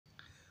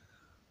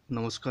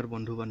নমস্কাৰ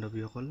বন্ধু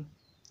বান্ধৱীসকল,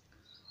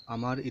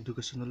 আমাৰ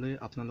এডুকেশ্যনলৈ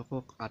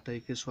আপোনালোকক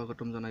আটাইকে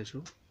স্বাগতম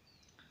জনাইছোঁ।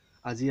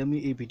 আজি আমি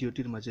এই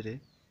ভিডিঅ'টিৰ মাজেৰে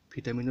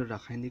ভিটামিনৰ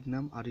ৰাসায়নিক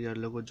নাম আৰু ইয়াৰ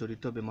লগত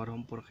জড়িত বেমাৰ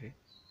সম্পৰ্কে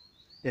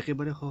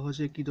একেবাৰে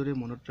সহজে কিদৰে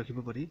মনত ৰাখিব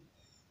পাৰি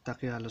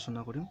তাকে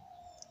আলোচনা কৰিম।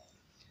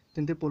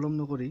 তেন্তে পলম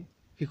নকৰি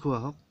শিকো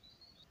আহক।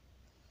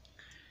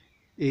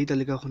 এই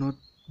তালিকাখনত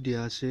দিয়া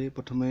আছে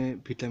প্ৰথমে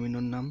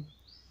ভিটামিনৰ নাম,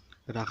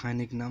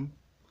 ৰাসায়নিক নাম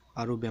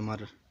আৰু বেমাৰ।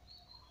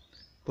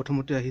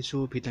 প্ৰথমতে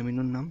আহিছোঁ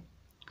ভিটামিনৰ নাম।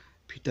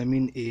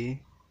 Vitamin A,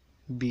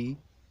 B,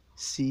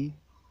 C,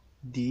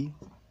 D,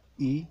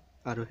 ই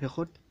আৰু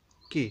শেষত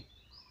কে।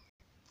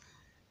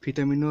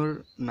 ভিটামিনৰ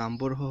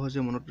নামবোৰ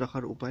সহজে মনত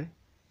ৰখাৰ উপায়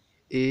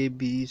এ,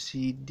 বি,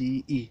 চি, ডি,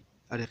 ই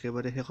আৰু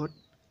একেবাৰে শেষত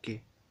কে।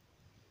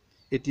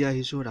 এতিয়া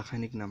আহিছোঁ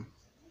ৰাসায়নিক নাম।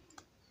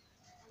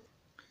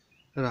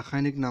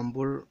 ৰাসায়নিক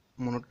নামবোৰ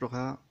মনত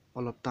ৰখা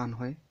অলপ টান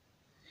হয়,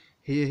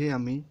 সেয়েহে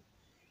আমি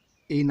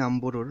এই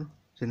নামবোৰৰ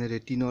যেনে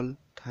ৰেটিনল,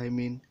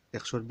 থাইমিন,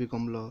 এক্সৰবিক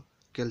অম্ল,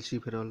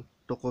 কেলচিফেৰল,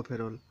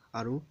 টকোফেৰল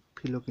আৰু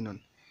ফিলকিনল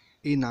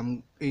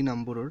এই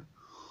নামবোৰৰ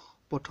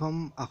প্ৰথম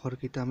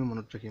আখৰকেইটা আমি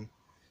মনত ৰাখিম।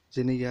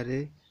 যেনে ইয়াৰে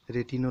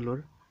ৰেটিনলৰ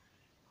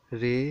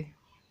ৰে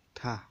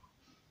থা,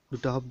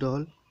 দুটা শব্দ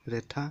হ'ল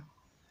ৰেথা,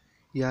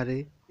 ইয়াৰে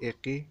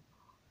একে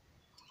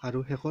আৰু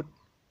শেষত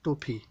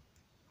টফি।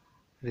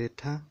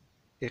 ৰেথা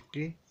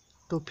একে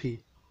টফি,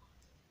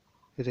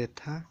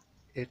 ৰেথা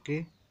একে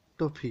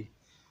টফি।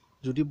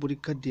 যদি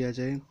পৰীক্ষাত দিয়া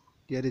যায়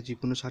ইয়াৰে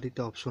যিকোনো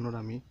চাৰিটা অপশ্যনৰ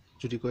আমি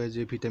যদি কয়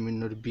যে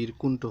ভিটামিনৰ বিৰ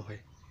কোনটো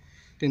হয়,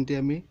 তেন্তে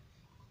আমি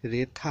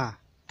ৰেথা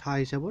থা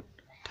হিচাপত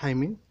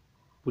থাইমিন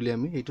বুলি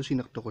আমি এইটো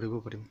চিনাক্ত কৰিব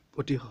পাৰিম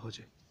অতি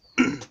সহজে।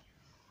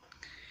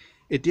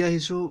 এতিয়া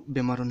আহিছোঁ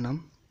বেমাৰৰ নাম।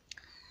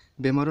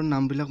 বেমাৰৰ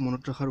নামবিলাক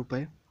মনত ৰখাৰ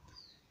উপায়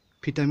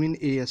ভিটামিন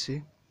এ আছে।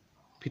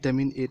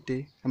 ভিটামিন এতে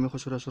আমি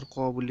সচৰাচৰ ক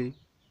বুলি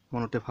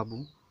মনতে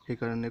ভাবোঁ,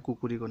 সেইকাৰণে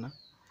কুকুৰিকণা।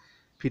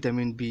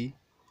 ভিটামিন বি,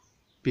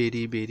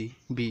 বেৰি বেৰি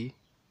B.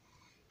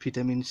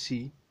 Vitamin C,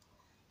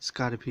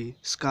 স্কাৰভি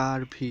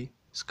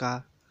স্কা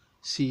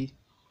C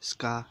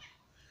স্কা।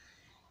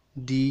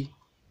 D,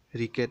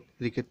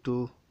 ৰিকেটটো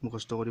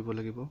মুখস্থ কৰিব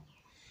লাগিব।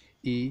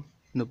 ই,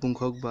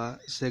 নপুংসক বা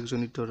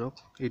চেকজনিত ৰোগ,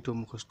 এইটো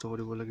মুখস্থ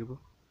কৰিব লাগিব।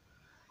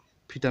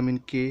 ভিটামিন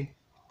কে,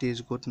 তেজ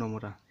গোট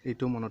নমৰা,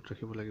 এইটো মনত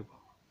ৰাখিব লাগিব।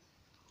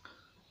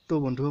 তো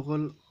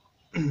বন্ধুসকল,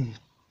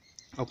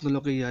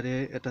 আপোনালোকে ইয়াৰে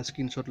এটা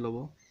স্ক্ৰীনশ্বট ল'ব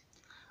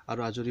আৰু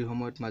আজৰি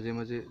সময়ত মাজে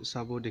মাজে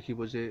চাব, দেখিব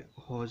যে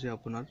সহজে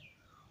আপোনাৰ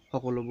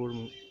সকলোবোৰ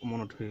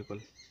মনত হৈ গ'ল।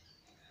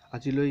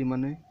 আজিলৈ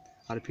ইমানেই।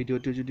 আৰু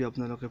ভিডিঅ'টো যদি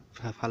আপোনালোকে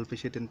ভাল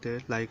পাইছে তেন্তে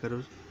লাইক আৰু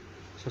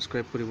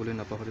ছাবস্ক্ৰাইব কৰিবলৈ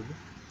নাপাহৰিব।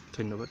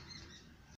 ধন্যবাদ।